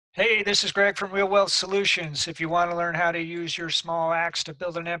Hey, this is Greg from Real Wealth Solutions. If you want to learn how to use your small axe to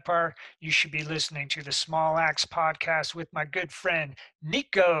build an empire, you should be listening to the Small Axe podcast with my good friend,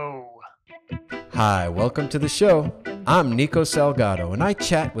 Nico. Hi, welcome to the show. I'm Nico Salgado, and I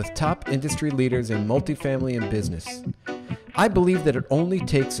chat with top industry leaders in multifamily and business. I believe that it only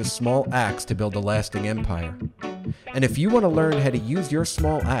takes a small axe to build a lasting empire. And if you want to learn how to use your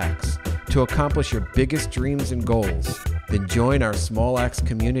small axe to accomplish your biggest dreams and goals, then join our Small Axe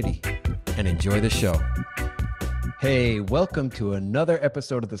community and enjoy the show. Hey, welcome to another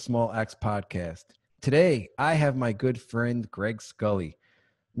episode of the Small Axe podcast. Today, I have my good friend Greg Scully.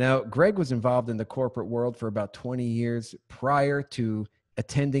 Now, Greg was involved in the corporate world for about 20 years prior to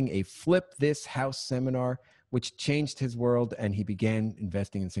attending a Flip This House seminar, which changed his world, and he began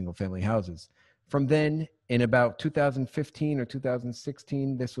investing in single-family houses. From then, in about 2015 or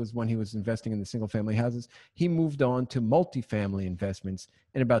 2016, this was when he was investing in the single-family houses, he moved on to multifamily investments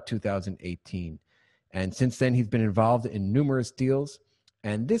in about 2018. And since then, he's been involved in numerous deals.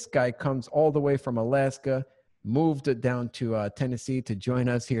 And this guy comes all the way from Alaska, moved down to Tennessee to join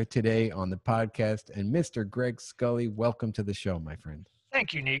us here today on the podcast. And Mr. Greg Scully, welcome to the show, my friend.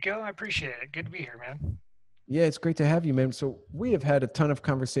 Thank you, Nico. I appreciate it. Good to be here, man. Yeah, it's great to have you, man. So we have had a ton of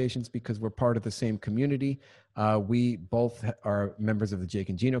conversations because we're part of the same community. We both are members of the Jake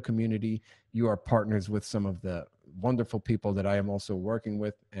and Gino community. You are partners with some of the wonderful people that I am also working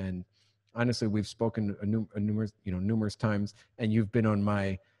with. And honestly, we've spoken numerous times, and you've been on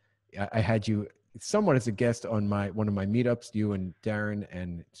I had you somewhat as a guest on one of my meetups, you and Darren,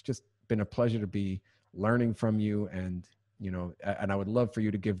 and it's just been a pleasure to be learning from you. And I would love for you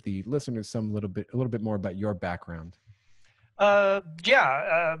to give the listeners a little bit more about your background. We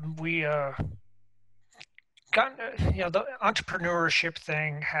got, the entrepreneurship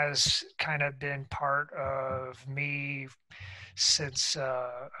thing has kind of been part of me since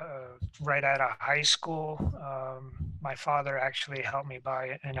right out of high school. My father actually helped me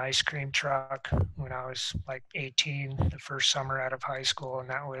buy an ice cream truck when I was like 18, the first summer out of high school. And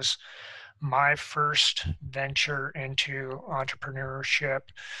that was my first venture into entrepreneurship.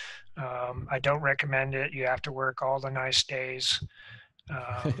 I don't recommend it. You have to work all the nice days.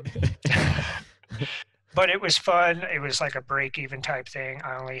 Um, but it was fun. It was like a break even type thing.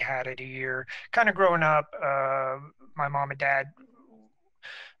 I only had it a year. Kind of growing up, my mom and dad,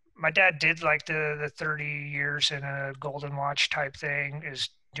 my dad did like the 30 years in a golden watch type thing, is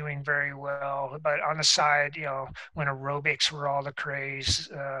doing very well. But on the side, when aerobics were all the craze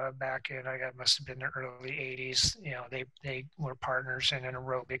back in, I must have been the early 80s, they were partners in an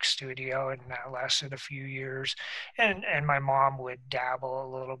aerobic studio, and that lasted a few years. And my mom would dabble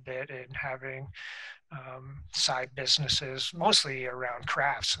a little bit in having side businesses, mostly around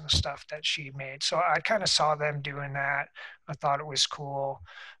crafts and stuff that she made. So I kind of saw them doing that. I thought it was cool.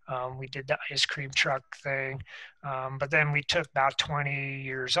 We did the ice cream truck thing, but then we took about 20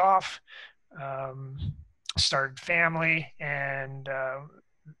 years off, started family, and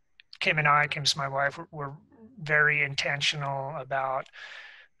Kim's my wife, were very intentional about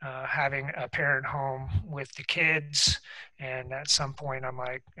having a parent home with the kids. And at some point, I'm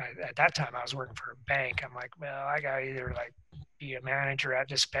like, at that time, I was working for a bank. I'm like, well, I got to either like be a manager at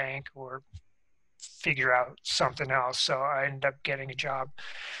this bank or figure out something else. So I ended up getting a job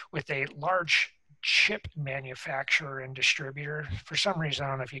with a large chip manufacturer and distributor. For some reason, I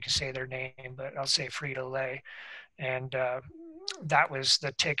don't know if you can say their name, but I'll say Frito-Lay. And that was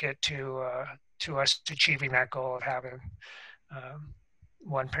the ticket to us achieving that goal of having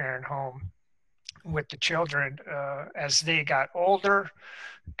one parent home with the children. As they got older,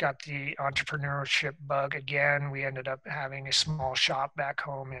 got the entrepreneurship bug again. We ended up having a small shop back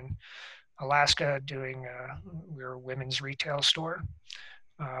home in Alaska doing, we were a women's retail store.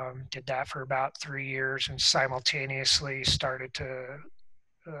 Did that for about 3 years and simultaneously started to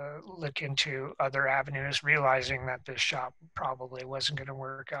look into other avenues, realizing that this shop probably wasn't going to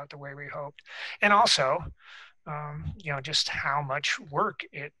work out the way we hoped. And also, just how much work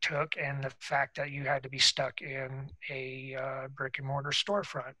it took, and the fact that you had to be stuck in a brick and mortar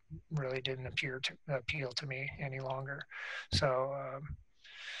storefront really didn't appeal to me any longer. So,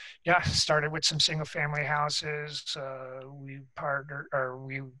 started with some single family houses. We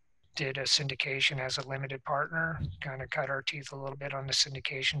did a syndication as a limited partner, kind of cut our teeth a little bit on the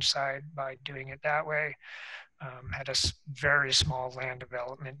syndication side by doing it that way. Had a very small land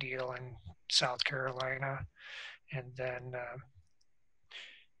development deal in South Carolina, and then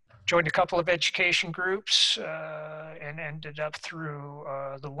joined a couple of education groups and ended up through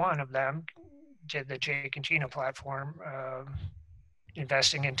the one of them, did the Jake and Gino platform,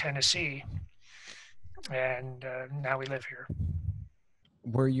 investing in Tennessee, and now we live here.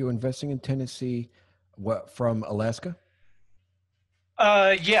 were you investing in Tennessee? What, from Alaska?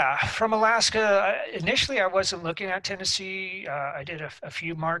 Yeah, from Alaska. Initially, I wasn't looking at Tennessee. I did a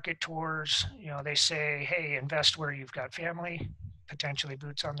few market tours. They say, hey, invest where you've got family, potentially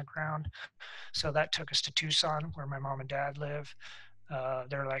boots on the ground. So that took us to Tucson, where my mom and dad live.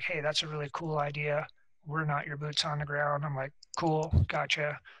 They're like, hey, that's a really cool idea. We're not your boots on the ground. I'm like, cool,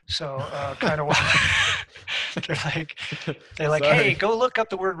 gotcha. So kind of they're like, they're like, hey, Sorry. go look up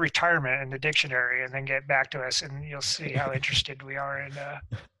the word retirement in the dictionary and then get back to us, and you'll see how interested we are. And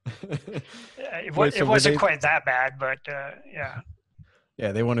Wait, it so were wasn't they? quite that bad, but yeah,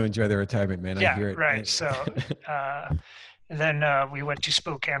 Yeah, they want to enjoy their retirement, man. I yeah, hear right. So it. uh, and then we went to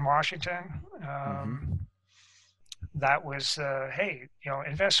Spokane, Washington. Hmm. That was, hey,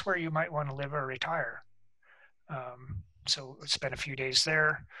 invest where you might want to live or retire. So spent a few days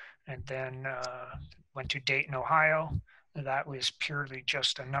there, and then went to Dayton, Ohio. That was purely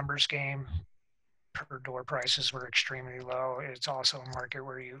just a numbers game. Per door prices were extremely low. It's also a market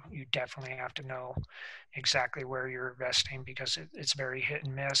where you definitely have to know exactly where you're investing because it's very hit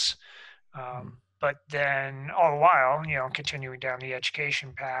and miss. But then all the while, continuing down the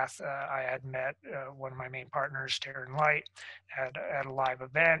education path, I had met one of my main partners, Darren Light, at a live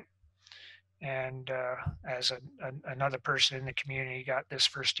event. And as another person in the community got this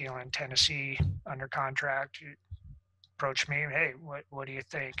first deal in Tennessee under contract, he approached me, hey, what do you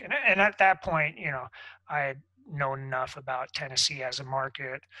think? And at that point, I had known enough about Tennessee as a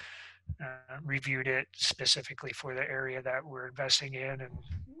market, reviewed it specifically for the area that we're investing in,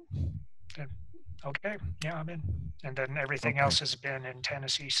 and okay, yeah, I'm in. And then everything Okay. else has been in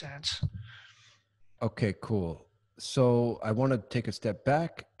Tennessee since. Okay, cool. So I want to take a step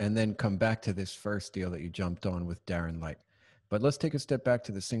back and then come back to this first deal that you jumped on with Darren Light. But let's take a step back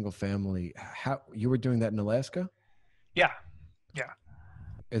to the single family. How you were doing that in Alaska? Yeah, yeah.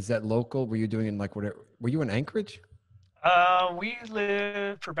 Is that local? Were you doing in like whatever? Were you in Anchorage? We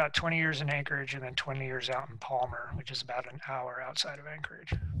lived for about 20 years in Anchorage and then 20 years out in Palmer, which is about an hour outside of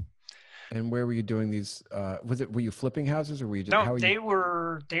Anchorage. And where were you doing these? Was it, were you flipping houses or were you just, No, how are you?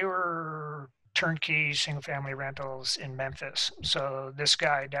 they were turnkey single family rentals in Memphis. So this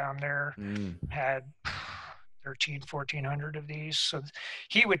guy down there Mm, had 13, 1,400 of these. So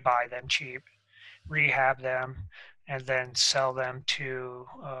he would buy them cheap, rehab them, and then sell them to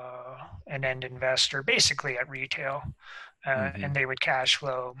an end investor, basically at retail. mm-hmm. And they would cash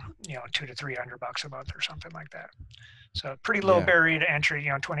flow, $200 to $300 a month or something like that. So pretty low Yeah, barrier to entry,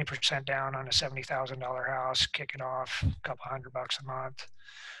 20% down on a $70,000 house, kicking off a couple $100 a month.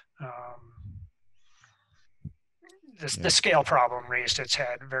 Um, the yeah. scale problem raised its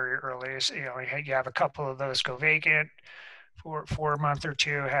head very early. You have a couple of those go vacant for a month or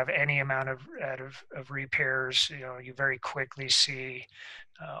two, have any amount of repairs. You very quickly see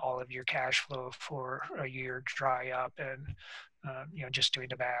all of your cash flow for a year dry up, and just doing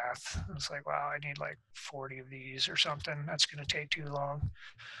the math, it's like, wow, I need like 40 of these or something. That's going to take too long.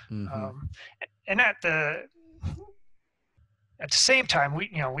 Mm-hmm. Um, and at the same time, we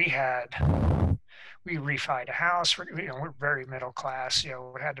refied a house. We're very middle class. We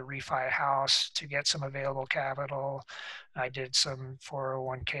had to refi a house to get some available capital. I did some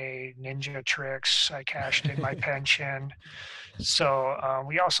 401k ninja tricks. I cashed in my pension. So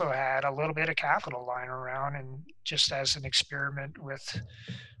we also had a little bit of capital lying around, and just as an experiment with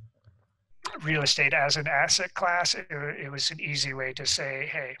real estate as an asset class, it was an easy way to say,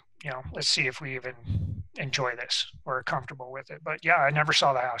 hey, let's see if we even enjoy this or are comfortable with it. But yeah, I never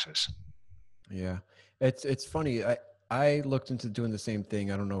saw the houses. Yeah, it's funny. I looked into doing the same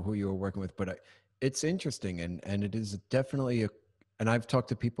thing. I don't know who you were working with, but it's interesting, and it is definitely a. And I've talked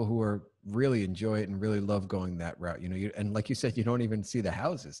to people who are really enjoy it and really love going that route. And like you said, you don't even see the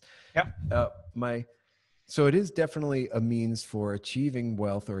houses. Yeah. My So it is definitely a means for achieving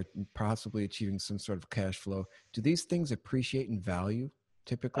wealth or possibly achieving some sort of cash flow. Do these things appreciate in value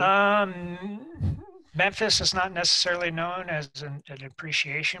typically? Memphis is not necessarily known as an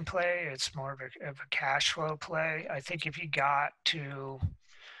appreciation play. It's more of a cash flow play. I think if you got to,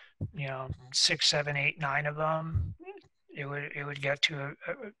 6, 7, 8, 9 of them, it would get to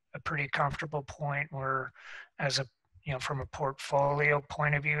a pretty comfortable point where, as a from a portfolio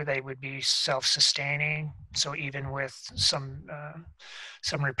point of view, they would be self-sustaining. So even with some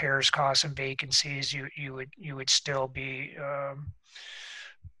repairs costs and vacancies, you would still be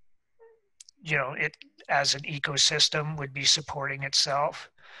it as an ecosystem would be supporting itself.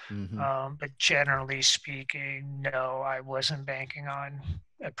 Hmm. But generally speaking, no, I wasn't banking on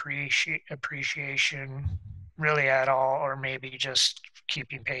appreciation really at all, or maybe just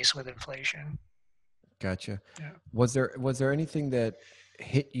keeping pace with inflation. Gotcha. Yeah. Was there anything that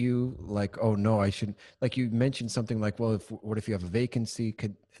hit you like, oh no, I shouldn't, like you mentioned something like, well, what if you have a vacancy?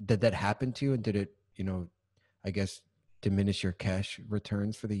 Did that happen to you? And did it, I guess, diminish your cash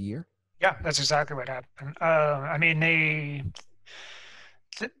returns for the year? Yeah, that's exactly what happened. I mean,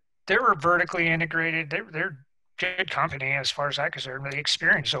 th- they were vertically integrated. They're good company as far as I concerned. The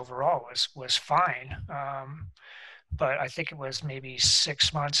experience overall was fine. But I think it was maybe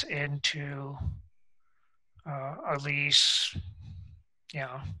 6 months into a lease, you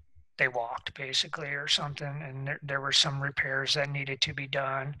know, they walked basically or something, and there were some repairs that needed to be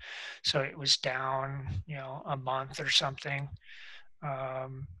done, so it was down, a month or something.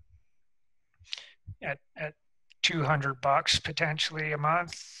 Um, at $200 potentially a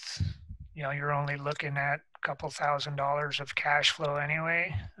month, you're only looking at a couple $1,000s of cash flow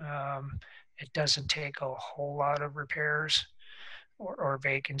anyway. It doesn't take a whole lot of repairs or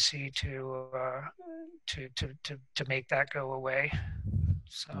vacancy to make that go away.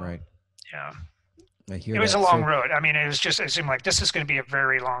 So Right. yeah, I hear it was a that. long So, road. I mean, it seemed like this is going to be a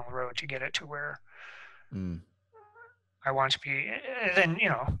very long road to get it to where mm, I want to be. And then,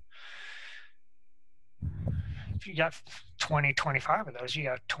 if you got 20, 25 of those, you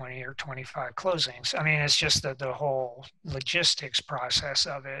got 20 or 25 closings. I mean, it's just that the whole logistics process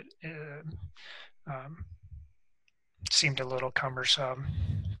of it seemed a little cumbersome.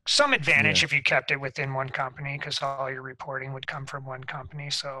 Some yeah. advantage if you kept it within one company because all your reporting would come from one company.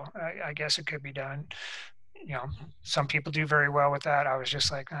 So I guess it could be done. You know, some people do very well with that. I was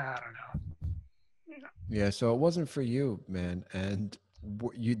just like, I don't know. Yeah. So it wasn't for you, man. And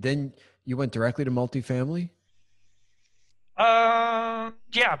then you went directly to multifamily?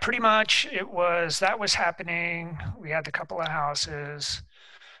 Yeah, pretty much. That was happening. We had a couple of houses.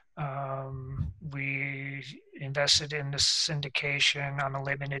 We invested in the syndication on a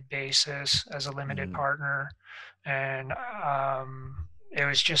limited basis as a limited Mm, partner, and it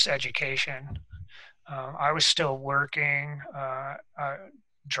was just education. I was still working. I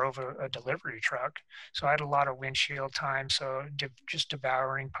drove a delivery truck, so I had a lot of windshield time. So just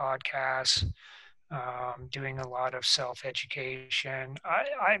devouring podcasts, doing a lot of self education.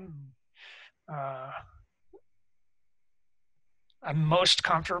 Uh, I'm most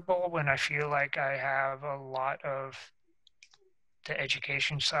comfortable when I feel like I have a lot of the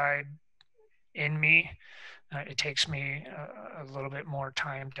education side in me. It takes me a little bit more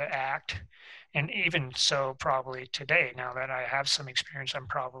time to act. And even so, probably today, now that I have some experience, I'm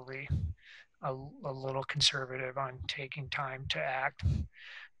probably a little conservative on taking time to act.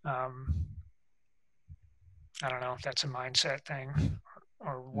 Um, I don't know if that's a mindset thing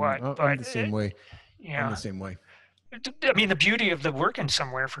or what, I'm but the same way. I'm yeah. the same way. I mean, the beauty of the working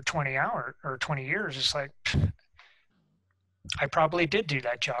somewhere for 20 hours or 20 years is like, I probably did do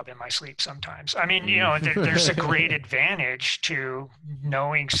that job in my sleep sometimes. I mean, there's a great Mm. advantage to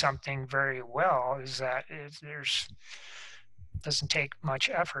knowing something very well is that doesn't take much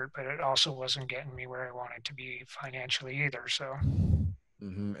effort, but it also wasn't getting me where I wanted to be financially either. So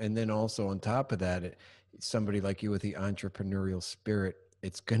And then also on top of that, somebody like you with the entrepreneurial spirit,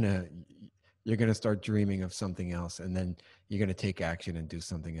 you're gonna start dreaming of something else, and then you're gonna take action and do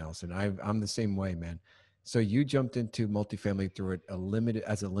something else. And I'm the same way, man. So you jumped into multifamily through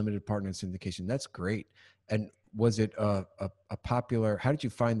as a limited partner in syndication. That's great. And was it a popular? How did you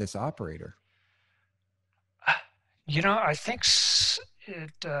find this operator? I think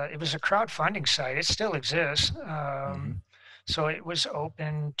it was a crowdfunding site. It still exists. Hmm. So it was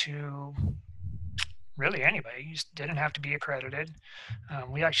open to really anybody. You just didn't have to be accredited.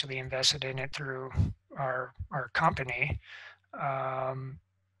 We actually invested in it through our company. Um,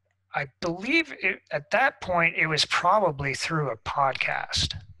 I believe at that point it was probably through a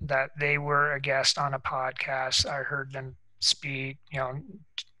podcast that they were a guest on a podcast. I heard them speak,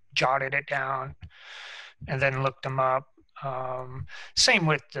 jotted it down, and then looked them up. Same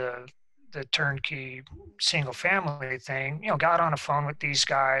with the turnkey single family thing. Got on a phone with these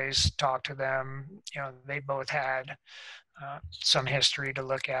guys, talked to them. They both had some history to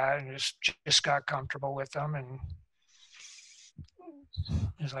look at, and just got comfortable with them, and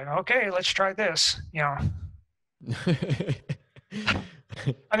it's like, okay, let's try this.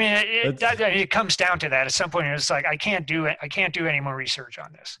 I mean, That's it comes down to that. At some point, it's like I can't do any more research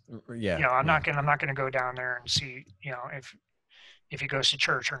on this. yeah, I'm yeah. not gonna go down there and see if he goes to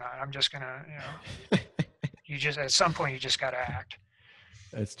church or not. I'm just gonna you just at some point you just got to act.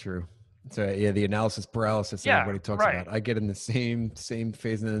 That's true. So yeah, the analysis paralysis that Yeah, everybody talks right. about. I get in the same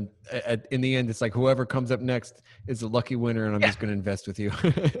phase, and then in the end, it's like whoever comes up next is the lucky winner, and I'm Yeah, just going to invest with you.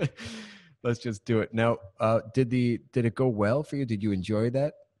 Let's just do it now. Did it go well for you? Did you enjoy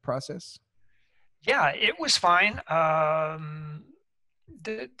that process? yeah, it was fine.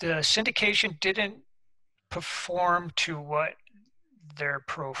 the syndication didn't perform to what their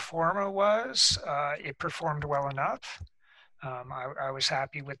pro forma was. It performed well enough. I was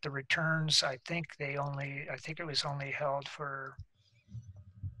happy with the returns. I think it was only held for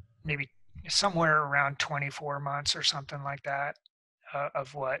maybe somewhere around 24 months or something like that,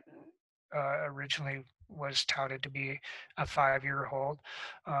 of what originally was touted to be a 5-year hold.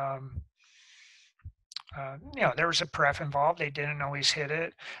 Um, there was a pref involved. They didn't always hit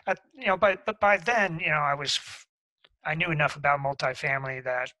it. But by then, I knew enough about multifamily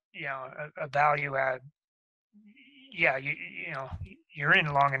that a value add. Yeah, you're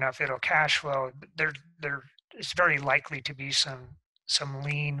in long enough, it'll cash flow. There is very likely to be some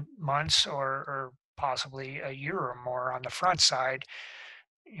lean months or possibly a year or more on the front side,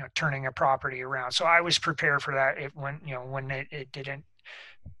 turning a property around. So I was prepared for that. When it didn't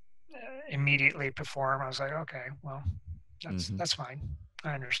immediately perform, I was like, okay, well, that's Hmm. that's fine.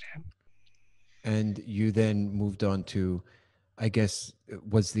 I understand. And you then moved on to, I guess,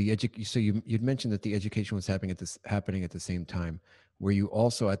 was the so you'd mentioned that the education was happening at the same time. Were you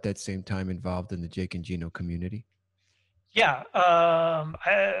also at that same time involved in the Jake and Gino community? Yeah,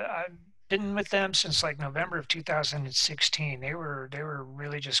 I've been with them since like November of 2016. They were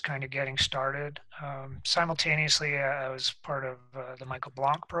really just kind of getting started. Simultaneously, I was part of the Michael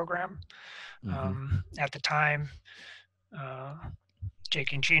Blanc program. Hmm. At the time, uh,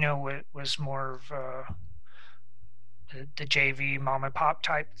 Jake and Gino was more of the JV mom and pop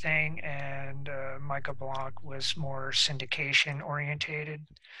type thing, and Michael Blanc was more syndication orientated.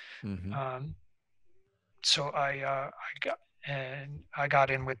 Hmm. Um, so I got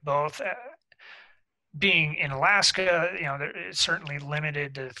in with both. Being in Alaska, it certainly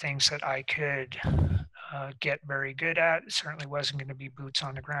limited the things that I could get very good at. It certainly wasn't going to be boots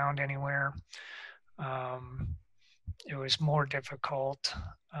on the ground anywhere. Um, it was more difficult,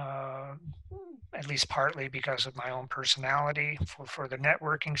 uh, at least partly because of my own personality for the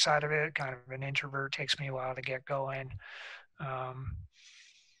networking side of it. Kind of an introvert, takes me a while to get going. Um,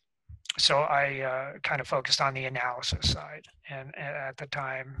 so I kind of focused on the analysis side. And at the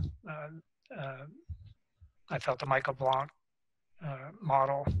time, I felt the Michael Blanc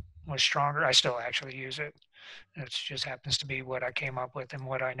model was stronger. I still actually use it. It just happens to be what I came up with and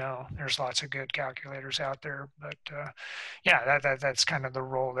what I know. There's lots of good calculators out there, but yeah, that's kind of the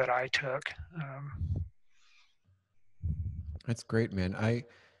role that I took. That's great, man. I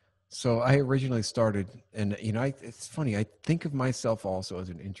originally started, and it's funny. I think of myself also as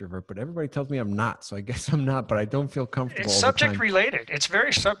an introvert, but everybody tells me I'm not. So I guess I'm not, but I don't feel comfortable It's all the subject time. related. It's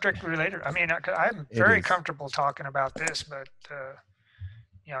very subject related. I mean, I'm It very is. comfortable talking about this, but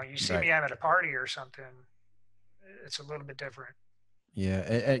you see Right. me at a party or something, it's a little bit different.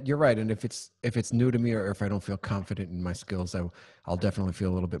 Yeah, you're right. And if it's new to me, or if I don't feel confident in my skills, I'll definitely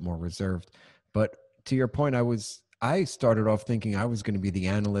feel a little bit more reserved. But to your point, I started off thinking I was going to be the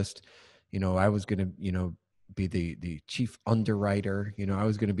analyst. I was going to be the chief underwriter. I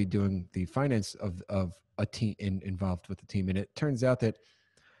was going to be doing the finance of a team involved with the team. And it turns out that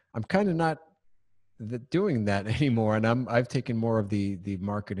I'm kind of not doing that anymore, and I've taken more of the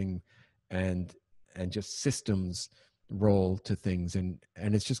marketing and just systems role to things, and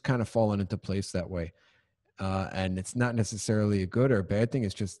it's just kind of fallen into place that way. And it's not necessarily a good or a bad thing.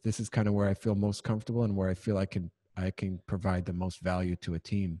 It's just this is kind of where I feel most comfortable and where I feel I can provide the most value to a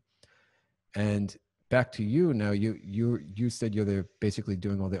team. And back to you now. You said basically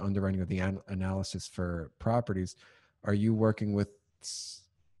doing all the underwriting of the analysis for properties. Are you working with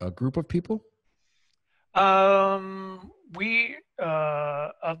a group of people? We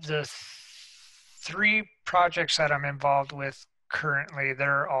of the three projects that I'm involved with currently,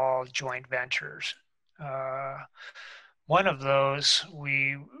 they're all joint ventures. Uh, One of those,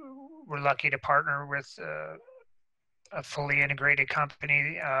 we were lucky to partner with a fully integrated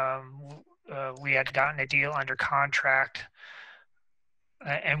company. We had gotten a deal under contract,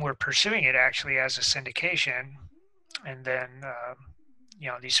 and we're pursuing it actually as a syndication. And then,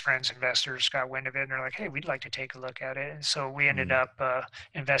 these friends investors got wind of it, and they're like, "Hey, we'd like to take a look at it." And so we ended Mm, up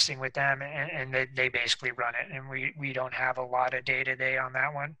investing with them, and they basically run it, and we don't have a lot of day to day on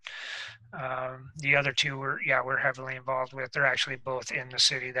that one. The other two we're heavily involved with. They're actually both in the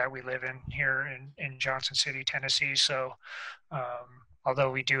city that we live in here in Johnson City, Tennessee. So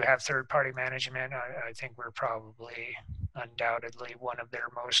although we do have third party management, I think we're probably undoubtedly one of their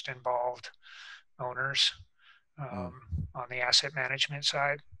most involved owners mm, on the asset management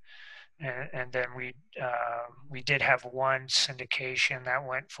side. And then we did have one syndication that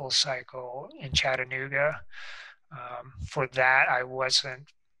went full cycle in Chattanooga. For that, I wasn't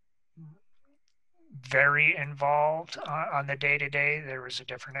very involved on the day to day. There was a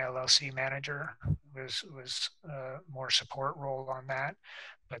different LLC manager, was more support role on that,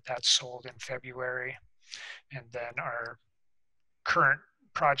 but that's sold in February. And then our current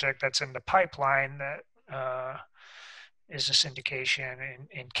project that's in the pipeline that is a syndication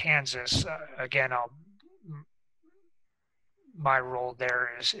in Kansas. Again, my role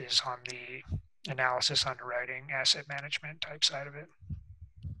there is on the analysis, underwriting, asset management type side of it.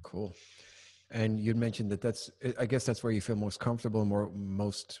 Cool. And you'd mentioned that I guess that's where you feel most comfortable,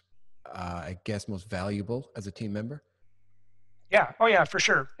 most, I guess, most valuable as a team member. Yeah. Oh yeah, for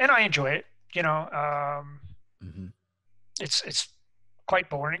sure. And I enjoy it. You know, Mm-hmm. it's quite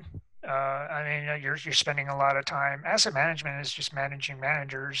boring. I mean, you're spending a lot of time. Asset management is just managing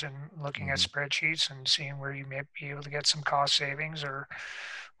managers and looking at Mm-hmm. spreadsheets and seeing where you may be able to get some cost savings or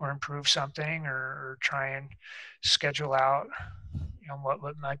improve something or try and schedule out,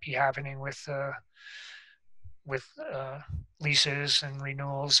 what might be happening with leases and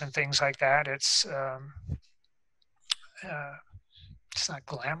renewals and things like that. Uh, it's not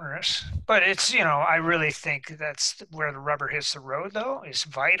glamorous, but I really think that's where the rubber hits the road, though, is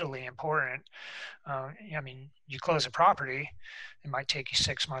vitally important. I mean, you close a property, it might take you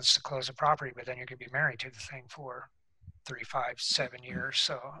 6 months to close a property, but then you're going to be married to the thing for 3, 5, 7 years.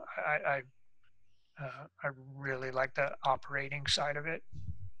 So I really like the operating side of it.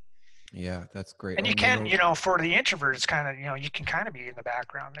 Yeah, that's great. And you And can, for the introvert, it's kind of, you can kind of be in the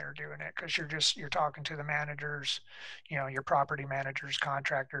background there doing it because you're talking to the managers, your property managers,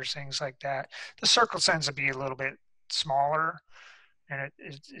 contractors, things like that. The circle tends to be a little bit smaller, and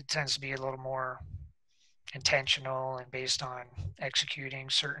it tends to be a little more intentional and based on executing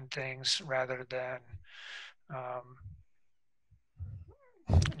certain things rather than um,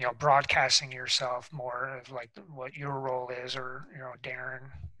 broadcasting yourself more of like what your role is, or Darren,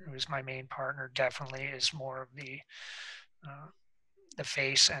 who's my main partner, definitely is more of the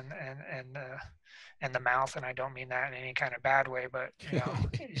face and the mouth, and I don't mean that in any kind of bad way, but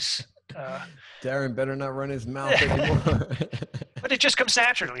he's Darren better not run his mouth anymore. but it just comes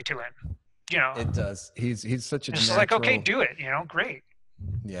naturally to him. It does. He's such a It's just like, okay, natural. do it. Great.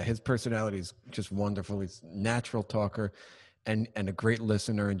 Yeah, his personality is just wonderful. He's a natural talker, and a great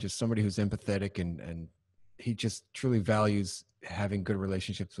listener, and just somebody who's empathetic, and he just truly values having good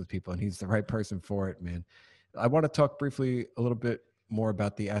relationships with people, and he's the right person for it, man. I want to talk briefly a little bit more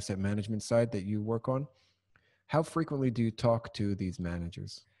about the asset management side that you work on. How frequently do you talk to these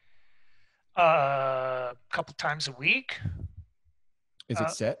managers? A couple times a week. Is it Uh,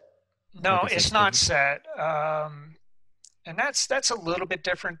 set? Like no, a set it's not schedule? set. And that's a little bit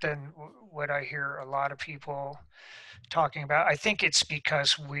different than what I hear a lot of people talking about. I think it's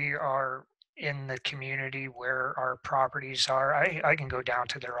because we are in the community where our properties are. I can go down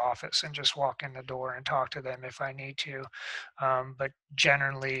to their office and just walk in the door and talk to them if I need to. But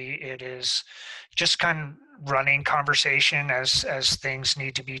generally, it is just kind of running conversation as things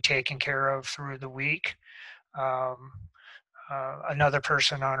need to be taken care of through the week. Um, Another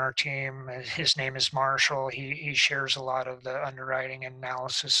person on our team, his name is Marshall. He shares a lot of the underwriting and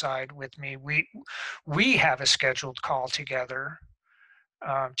analysis side with me. We have a scheduled call together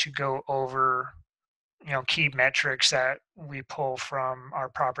to go over key metrics that we pull from our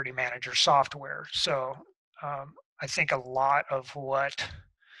property manager software. So I think a lot of what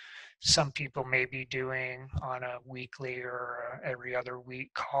some people may be doing on a weekly or every other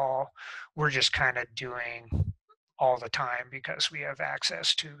week call, we're just kind of doing all the time because we have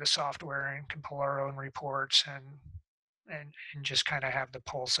access to the software and can pull our own reports and just kind of have the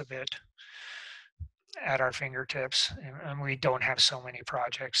pulse of it at our fingertips. And we don't have so many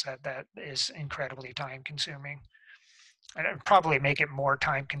projects that is incredibly time consuming. And it would probably make it more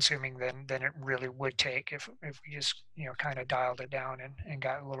time consuming than it really would take if we just kind of dialed it down and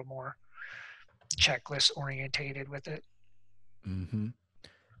got a little more checklist orientated with it. Mm-hmm.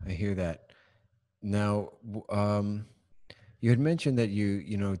 I hear that. Now, you had mentioned that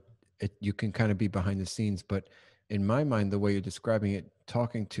you can kind of be behind the scenes, but in my mind, the way you're describing it,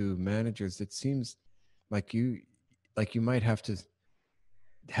 talking to managers, it seems like you might have to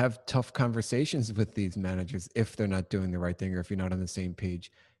have tough conversations with these managers if they're not doing the right thing or if you're not on the same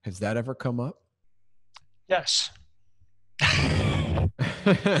page. Has that ever come up? Yes.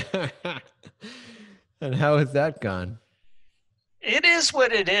 And how has that gone? It is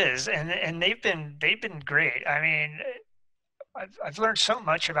what it is, and they've been great. I mean, I've learned so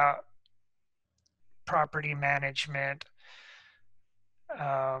much about property management,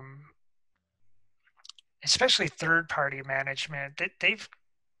 um, especially third party management. That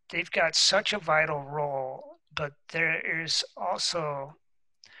they've got such a vital role, but there is also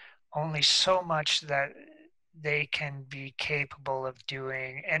only so much that they can be capable of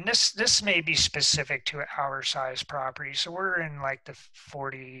doing. And this may be specific to our size property. So we're in like the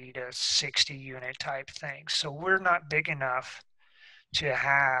 40 to 60 unit type thing. So we're not big enough to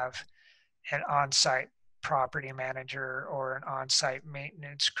have an on-site property manager or an on-site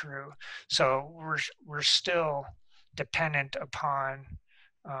maintenance crew. So we're still dependent upon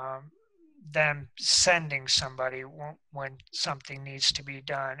um, them sending somebody when something needs to be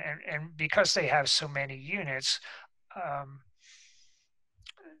done. And because they have so many units, um,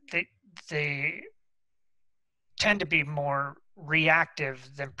 they they tend to be more reactive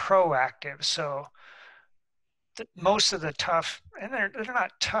than proactive. So most of the tough, and they're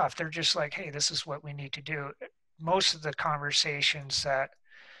not tough, they're just like, hey, this is what we need to do. Most of the conversations that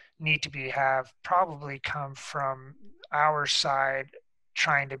need to be have probably come from our side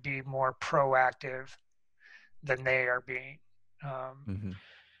trying to be more proactive than they are being. Um, Mm-hmm.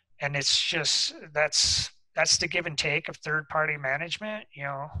 and it's just that's the give and take of third party management.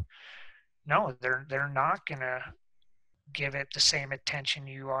 No, they're not gonna give it the same attention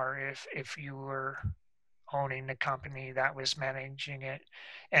you are if you were owning the company that was managing it.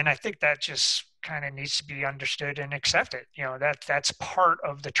 And I think that just kind of needs to be understood and accepted. That's part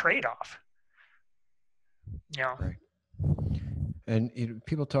of the trade-off. You know, Right. And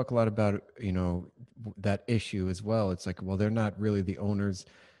people talk a lot about, that issue as well. It's like, well, they're not really the owners.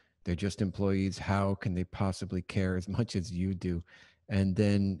 They're just employees. How can they possibly care as much as you do? And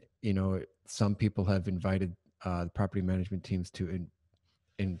then, some people have invited the property management teams to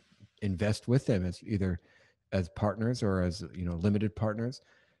in, invest with them as either as partners or as, limited partners.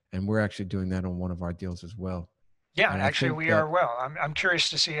 And we're actually doing that on one of our deals as well. yeah, And I actually think we are that well. I'm curious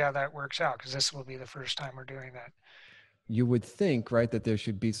to see how that works out because this will be the first time we're doing that. you would think, right, that there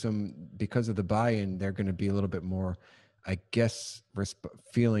should be some, because of the buy-in, they're going to be a little bit more, I guess,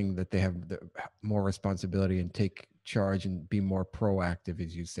 feeling that they have more responsibility and take charge and be more proactive,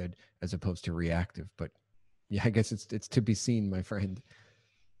 as you said, as opposed to reactive. But yeah, I guess it's to be seen, my friend.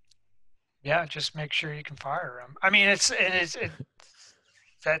 Yeah, just make sure you can fire them. I mean,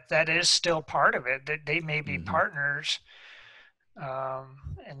 that is still part of it. That they may be Hmm. partners,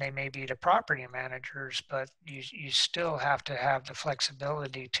 and they may be the property managers, but you still have to have the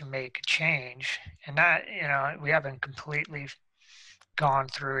flexibility to make a change. And that, we haven't completely gone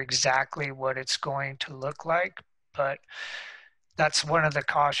through exactly what it's going to look like, but that's one of the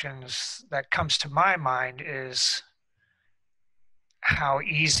cautions that comes to my mind is how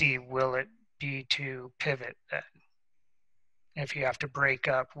easy will it be to pivot then if you have to break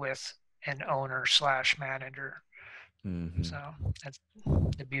up with an owner slash manager. Hmm. So that's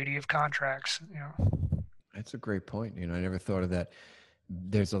the beauty of contracts. That's a great point. I never thought of that.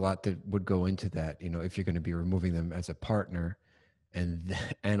 There's a lot that would go into that. If you're going to be removing them as a partner, and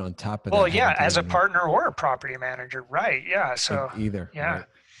on top of Well, that, yeah, having to as a eliminate partner or a property manager, right? Yeah. So, either, yeah. right?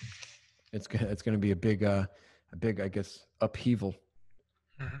 It's going to be a big, I guess, upheaval.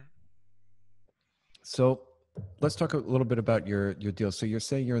 Mhm. So let's talk a little bit about your deal. So you're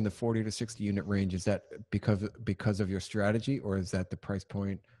saying you're in the 40 to 60 unit range. Is that because of your strategy, or is that the price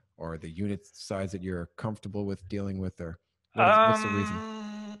point or the unit size that you're comfortable with dealing with, or what's the reason?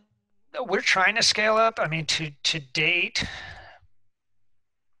 Um, we're trying to scale up. I mean, to date,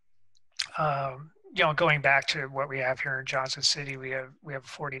 going back to what we have here in Johnson City, we have a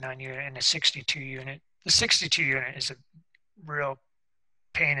 49 unit and a 62 unit. The 62 unit is a real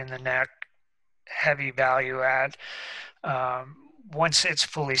pain in the neck, heavy value add. Um, Once it's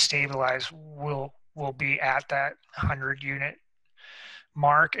fully stabilized, we'll be at that 100 unit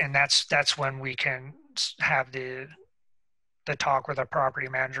mark, and that's when we can have the talk with our property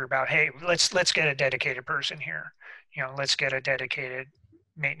manager about, hey, let's get a dedicated person here. Let's get a dedicated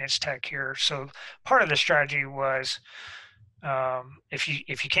maintenance tech here. So part of the strategy was, if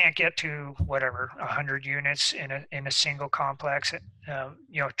you can't get to whatever 100 units in a single complex,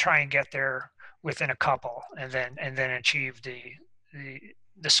 try and get there within a couple, and then achieve the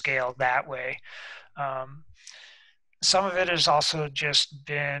the scale that way. Um, some of it has also just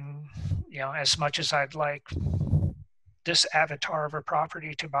been, as much as I'd like this avatar of a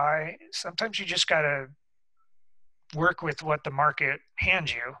property to buy, sometimes you just got to work with what the market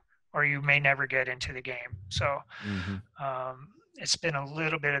hands you, or you may never get into the game. So Hmm. it's been a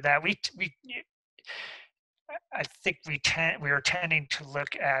little bit of that. I think we are tending to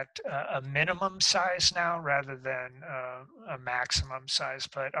look at a minimum size now rather than a maximum size.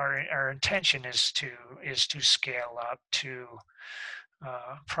 But our intention is to scale up to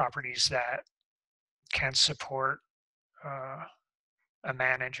properties that can support uh, a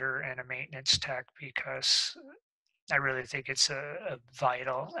manager and a maintenance tech, because I really think it's a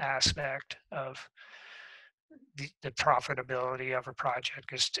vital aspect of the profitability of a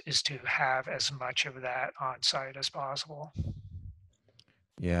project is to have as much of that on site as possible.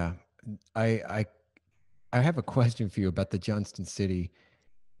 Yeah. I I I have a question for you about the Johnston City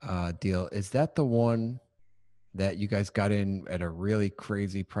deal. Is that the one that you guys got in at a really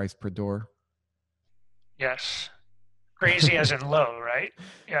crazy price per door? Yes. Crazy as in low, right?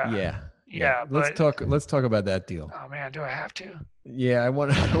 Yeah. Yeah. Yeah. Yeah, Let's but talk let's talk about that deal. oh man, do I have to? Yeah, I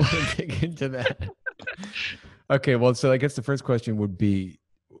want to I want to dig into that. Okay, well, so I guess the first question would be,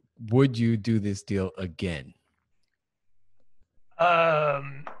 would you do this deal again?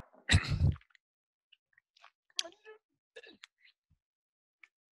 Um,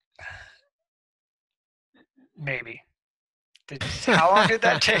 maybe. How long did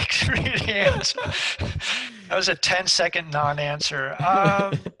that take for me to answer? That was a 10-second non-answer.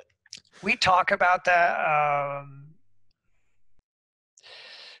 We talk about that.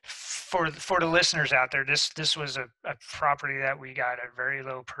 For the listeners out there, this was a property that we got at a very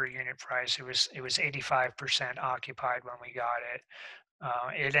low per unit price. It was 85% occupied when we got it.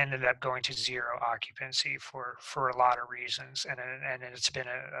 It ended up going to zero occupancy for a lot of reasons, and it's been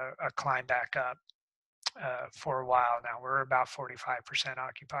a climb back up for a while now. We're about 45%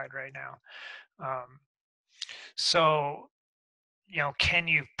 occupied right now. Um, so, can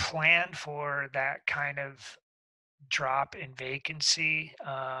you plan for that kind of drop in vacancy?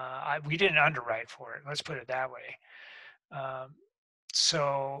 We didn't underwrite for it. Let's put it that way. Um,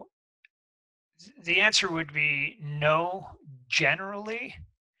 so the answer would be no. Generally,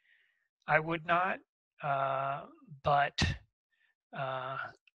 I would not. Uh, but uh,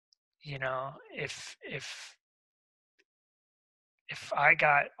 if I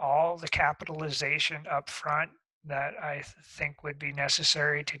got all the capitalization up front that I think would be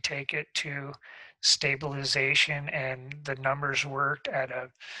necessary to take it to stabilization and the numbers worked at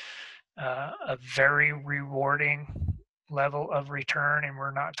a very rewarding level of return, and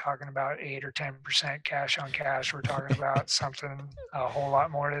we're not talking about 8 or 10% cash on cash, we're talking about something a whole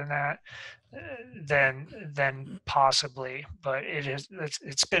lot more than that, then possibly, but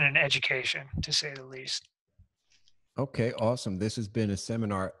it's been an education to say the least. Okay, awesome. This has been a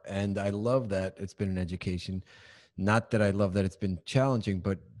seminar, and I love that it's been an education. Not that I love that it's been challenging,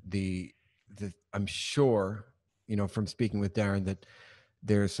 but the I'm sure, from speaking with Darren, that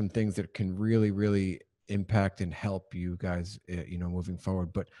there are some things that can really, really impact and help you guys, moving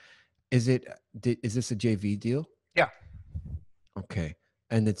forward. But is this a JV deal? Yeah. Okay.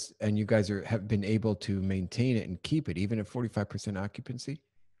 And you guys have been able to maintain it and keep it even at 45% occupancy?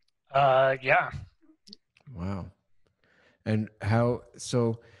 Yeah. Wow. And how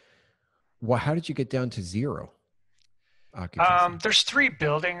did you get down to zero occupancy? There's three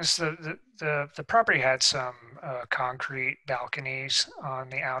buildings. The property had some concrete balconies on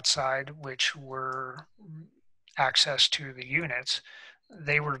the outside, which were access to the units.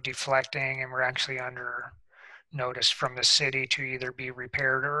 They were deflecting and were actually under notice from the city to either be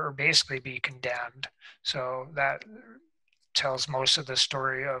repaired or basically be condemned. So that tells most of the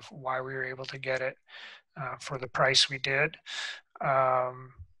story of why we were able to get it for the price we did.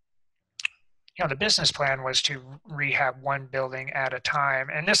 Um, the business plan was to rehab one building at a time.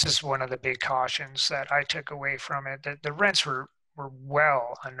 And this is one of the big cautions that I took away from it, that the rents were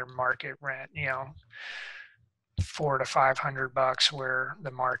well under market rent, $400 to $500, where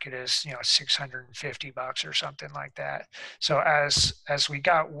the market is, $650 or something like that. So as we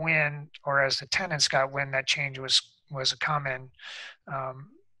got wind, or as the tenants got wind that change was coming, um,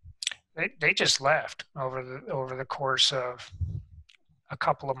 they just left over the course of a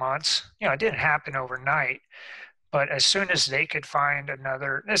couple of months. It didn't happen overnight, but as soon as they could find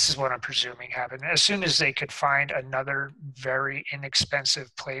another, this is what I'm presuming happened, as soon as they could find another very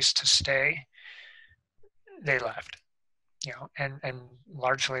inexpensive place to stay, they left, and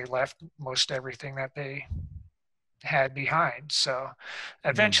largely left most everything that they had behind. So Mm,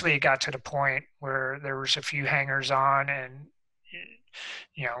 eventually it got to the point where there was a few hangers on, and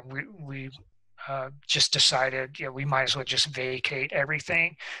we just decided, we might as well just vacate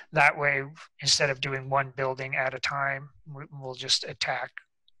everything. That way, instead of doing one building at a time, we'll just attack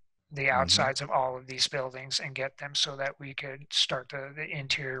the hmm. outsides of all of these buildings and get them so that we could start the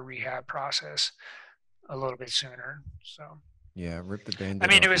interior rehab process a little bit sooner. So, Yeah, rip the I band-aid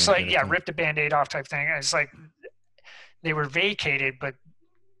mean, it off was one thing like, at a yeah, time. rip the band-aid off type thing. It's like they were vacated, but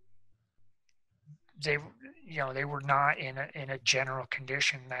they, they were not in a general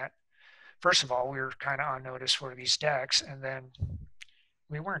condition that, first of all, we were kind of on notice for these decks, and then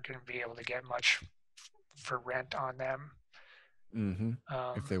we weren't going to be able to get much for rent on them Mm-hmm. If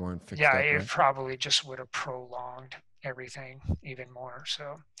Um, they weren't fixed yeah, up, it right? probably just would have prolonged everything even more.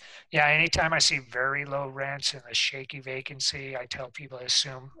 So, yeah, anytime I see very low rents and a shaky vacancy, I tell people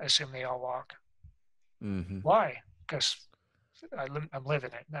assume they all walk. Mm-hmm. Why? Because I'm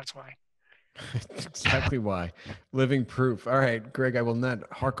living it. That's why. That's exactly why. Living proof. All right, Greg, I will not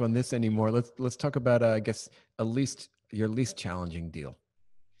hark on this anymore. Let's talk about I guess at least your least challenging deal.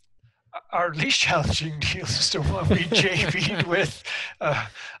 Our least challenging deal is the one we JV'd with uh,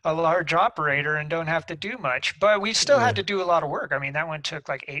 a large operator and don't have to do much, but we still had Yeah. to do a lot of work. I mean, that one took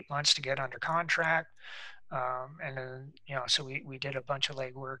like 8 months to get under contract. And then, so we did a bunch of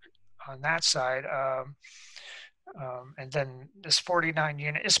legwork on that side. And then this 49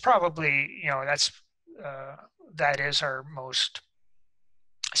 unit is probably, uh, that is our most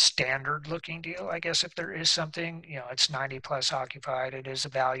standard looking deal, I guess. If there is something, it's 90 plus occupied, it is a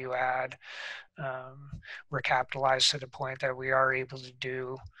value add. um, we're capitalized to the point that we are able to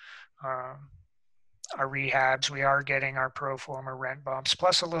do um, our rehabs. We are getting our pro forma rent bumps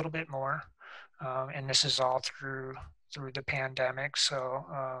plus a little bit more, and this is all through the pandemic. So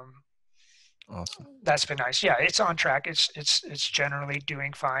Awesome. that's been nice. Yeah, it's on track. It's generally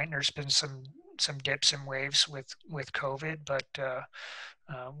doing fine. There's been some dips and waves with COVID, but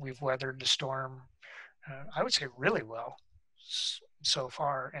we've weathered the storm. I would say really well so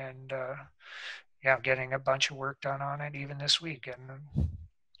far, and yeah, getting a bunch of work done on it even this week. And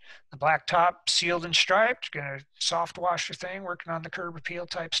the blacktop sealed and striped, gonna soft wash the thing, working on the curb appeal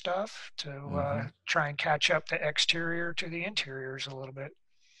type stuff to Mm-hmm. try and catch up the exterior to the interiors a little bit.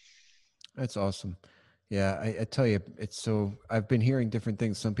 That's awesome. Yeah, I tell you, it's so I've been hearing different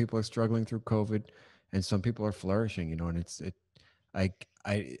things. Some people are struggling through COVID and some people are flourishing, and I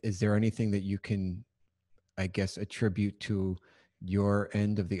is there anything that you can, I guess, attribute to your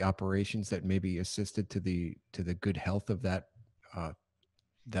end of the operations that maybe assisted to the good health of uh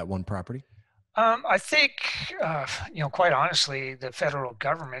that one property? I think, quite honestly, the federal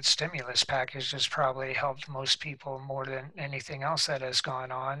government stimulus package has probably helped most people more than anything else that has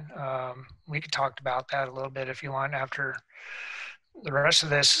gone on. We could talk about that a little bit if you want after the rest of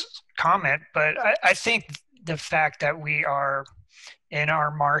this comment, but I think the fact that we are in our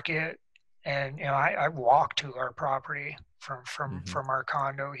market, and I walk to our property Mm-hmm. from our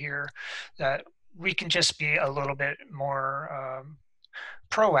condo here, that we can just be a little bit more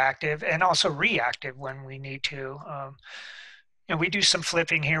proactive and also reactive when we need to. We do some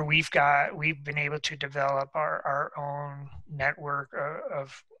flipping here. We've been able to develop our own network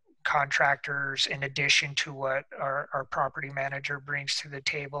of contractors in addition to what our property manager brings to the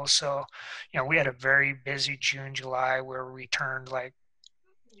table. So, we had a very busy June, July where we turned like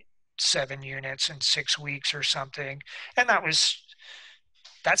 7 units in 6 weeks or something. And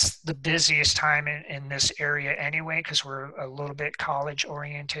that's the busiest time in this area anyway, because we're a little bit college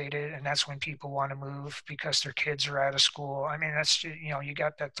orientated, and that's when people want to move because their kids are out of school. I mean, that's, you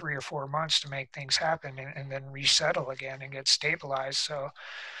got that 3 or 4 months to make things happen, and then resettle again and get stabilized. So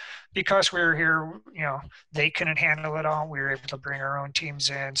because we were here, they couldn't handle it all. We were able to bring our own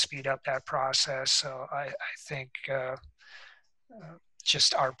teams in, speed up that process. So I think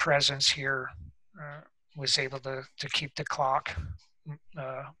just our presence here uh, was able to keep the clock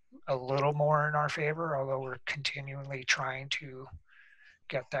uh, a little more in our favor, although we're continually trying to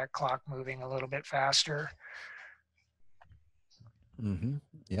get that clock moving a little bit faster. Mm-hmm.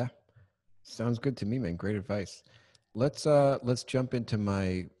 Yeah. Sounds good to me, man. Great advice. Let's jump into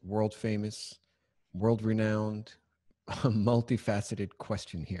my world famous, world renowned, multifaceted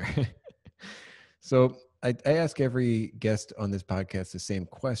question here. So I ask every guest on this podcast the same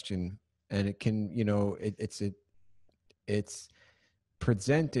question, and it can, it's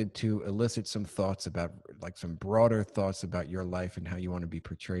presented to elicit some thoughts about, like, some broader thoughts about your life and how you want to be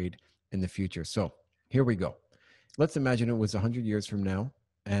portrayed in the future. So here we go. Let's imagine it was 100 years from now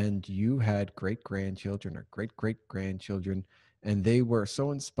and you had great grandchildren or great great grandchildren, and they were so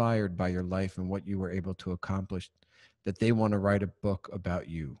inspired by your life and what you were able to accomplish that they want to write a book about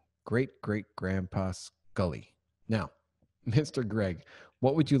you. Great great grandpa Scully. Now, Mr. Greg,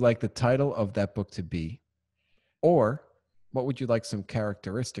 what would you like the title of that book to be? Or what would you like some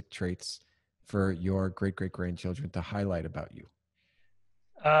characteristic traits for your great great grandchildren to highlight about you?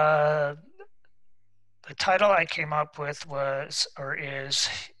 Uh, the title I came up with was, or is,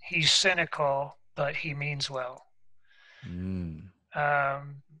 He's Cynical, but He Means Well. Mm,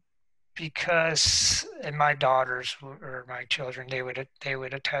 Um, because, and my daughters or my children, they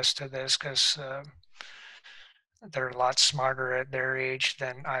would attest to this because they're a lot smarter at their age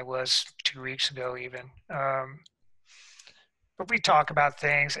than I was 2 weeks ago, even. But we talk about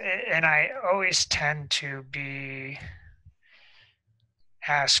things, and I always tend to be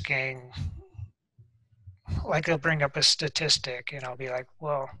asking, like they'll bring up a statistic and I'll be like,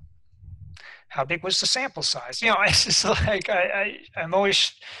 well, how big was the sample size? It's just like I'm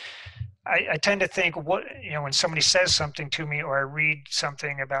always I tend to think what when somebody says something to me or I read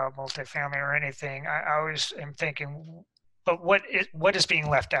something about multifamily or anything, I always am thinking, but what is being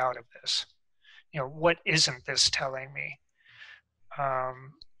left out of this? What isn't this telling me?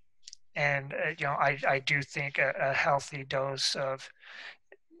 Um, and I do think a healthy dose of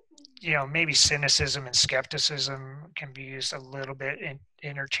maybe cynicism and skepticism can be used a little bit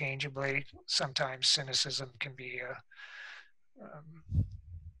interchangeably. Sometimes cynicism can be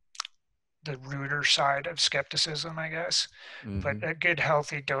the ruder side of skepticism, I guess. But a good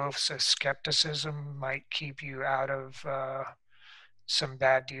healthy dose of skepticism might keep you out of some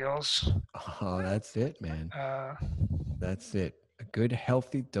bad deals. Oh, that's it, man. That's it. A good,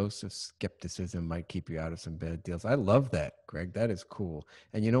 healthy dose of skepticism might keep you out of some bad deals. I love that, Greg. That is cool.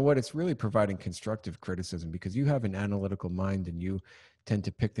 And you know what? It's really providing constructive criticism because you have an analytical mind and you tend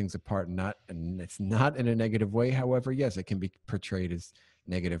to pick things apart, and it's not in a negative way. However, yes, it can be portrayed as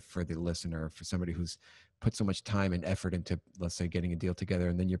negative for the listener, for somebody who's put so much time and effort into, let's say, getting a deal together,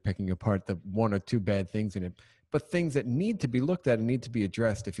 and then you're picking apart the one or two bad things in it, but things that need to be looked at and need to be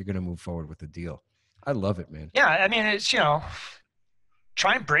addressed if you're going to move forward with the deal. I love it, man. Yeah, I mean, it's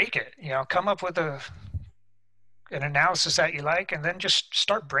try and break it. Come up with an analysis that you like, and then just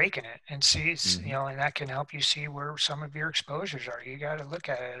start breaking it and see. And that can help you see where some of your exposures are. You got to look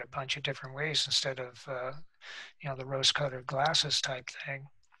at it a bunch of different ways instead of the rose-colored glasses type thing.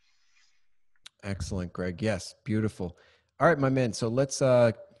 Excellent, Greg. Yes, beautiful. All right, my man. So let's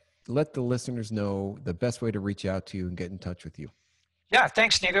let the listeners know the best way to reach out to you and get in touch with you. Yeah,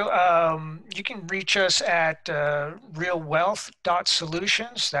 thanks, Nico. You can reach us at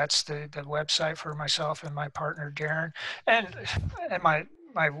realwealth.solutions. That's the website for myself and my partner, Darren, and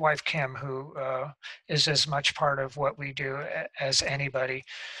my wife, Kim, who is as much part of what we do as anybody.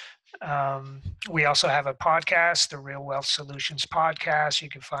 We also have a podcast, the Real Wealth Solutions podcast. You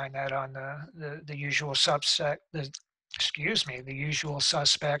can find that on the usual the usual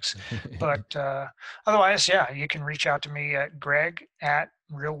suspects. But otherwise, yeah, you can reach out to me at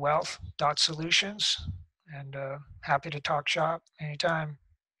greg@realwealth.solutions, and happy to talk shop anytime.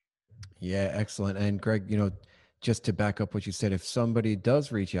 Yeah, excellent. And Greg, just to back up what you said, if somebody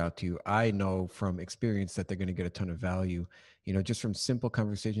does reach out to you, I know from experience that they're going to get a ton of value. Just from simple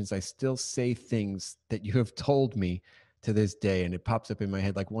conversations, I still say things that you have told me to this day, and it pops up in my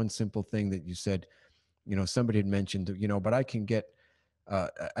head, like one simple thing that you said. Somebody had mentioned, but I can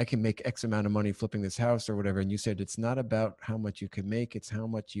make X amount of money flipping this house or whatever. And you said, it's not about how much you can make, it's how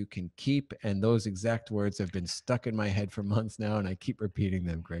much you can keep. And those exact words have been stuck in my head for months now. And I keep repeating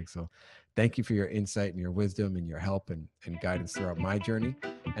them, Greg. So thank you for your insight and your wisdom and your help and guidance throughout my journey.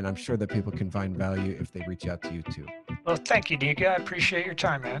 And I'm sure that people can find value if they reach out to you too. Well, thank you, Nico. I appreciate your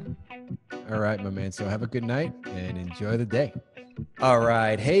time, man. All right, my man. So have a good night and enjoy the day. All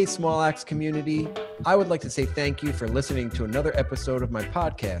right. Hey, Small Axe community. I would like to say thank you for listening to another episode of my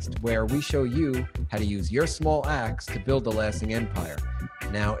podcast where we show you how to use your small axe to build a lasting empire.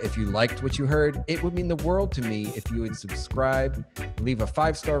 Now, if you liked what you heard, it would mean the world to me if you would subscribe, leave a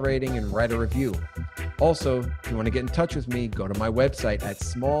 5-star rating, and write a review. Also, if you want to get in touch with me, go to my website at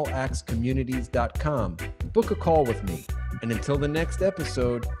smalaxecommunities.com. Book a call with me. And until the next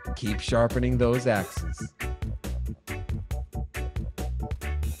episode, keep sharpening those axes.